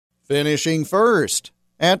finishing first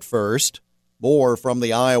at first. More from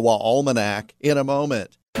the Iowa Almanac in a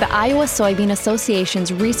moment. The Iowa Soybean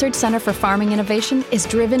Association's Research Center for Farming Innovation is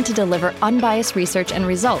driven to deliver unbiased research and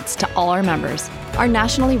results to all our members. Our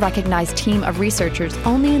nationally recognized team of researchers'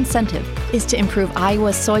 only incentive is to improve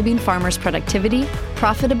Iowa's soybean farmers' productivity,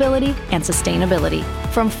 profitability, and sustainability.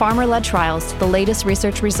 From farmer-led trials to the latest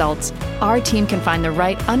research results, our team can find the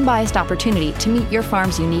right unbiased opportunity to meet your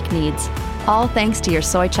farm's unique needs. All thanks to your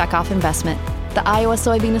soy checkoff investment. The Iowa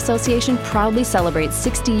Soybean Association proudly celebrates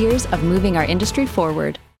 60 years of moving our industry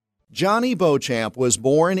forward. Johnny Beauchamp was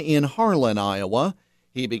born in Harlan, Iowa.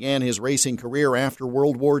 He began his racing career after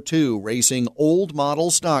World War II, racing old model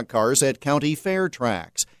stock cars at county fair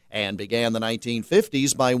tracks, and began the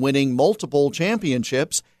 1950s by winning multiple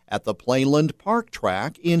championships at the Playland Park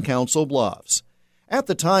track in Council Bluffs. At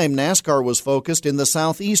the time, NASCAR was focused in the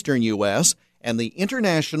southeastern U.S., and the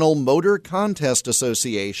International Motor Contest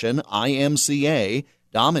Association, IMCA,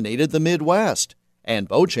 dominated the Midwest, and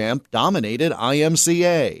Beauchamp dominated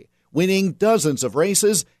IMCA, winning dozens of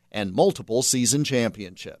races and multiple season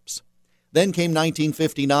championships. Then came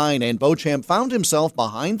 1959, and Beauchamp found himself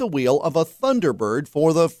behind the wheel of a Thunderbird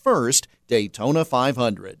for the first Daytona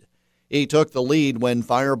 500. He took the lead when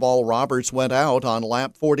Fireball Roberts went out on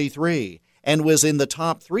lap 43 and was in the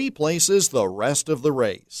top 3 places the rest of the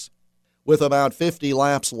race. With about 50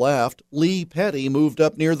 laps left, Lee Petty moved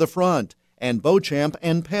up near the front, and Beauchamp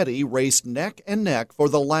and Petty raced neck and neck for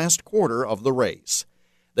the last quarter of the race.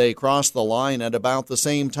 They crossed the line at about the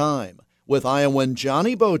same time, with Iowan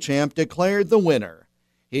Johnny Beauchamp declared the winner.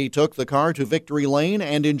 He took the car to victory lane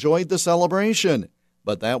and enjoyed the celebration,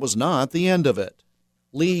 but that was not the end of it.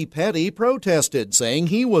 Lee Petty protested, saying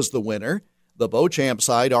he was the winner. The Beauchamp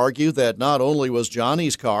side argued that not only was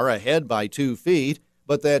Johnny's car ahead by 2 feet,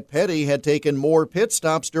 but that Petty had taken more pit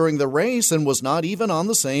stops during the race and was not even on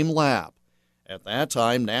the same lap. At that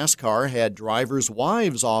time, NASCAR had drivers'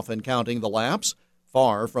 wives often counting the laps,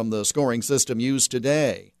 far from the scoring system used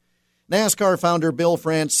today. NASCAR founder Bill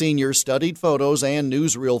France Sr. studied photos and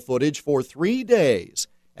newsreel footage for 3 days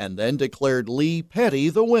and then declared Lee Petty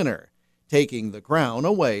the winner, taking the crown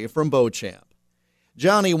away from Beauchamp.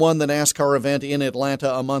 Johnny won the NASCAR event in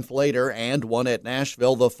Atlanta a month later and won at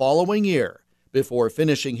Nashville the following year, before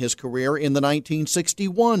finishing his career in the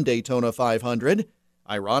 1961 Daytona 500.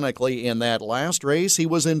 Ironically, in that last race, he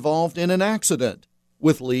was involved in an accident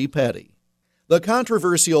with Lee Petty. The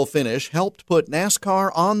controversial finish helped put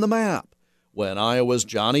NASCAR on the map when Iowa's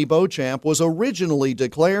Johnny Beauchamp was originally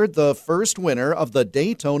declared the first winner of the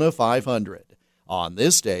Daytona 500 on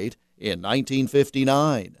this date in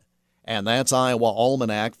 1959. And that's Iowa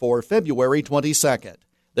Almanac for February 22nd.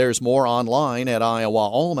 There's more online at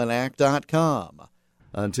iowaalmanac.com.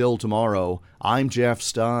 Until tomorrow, I'm Jeff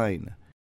Stein.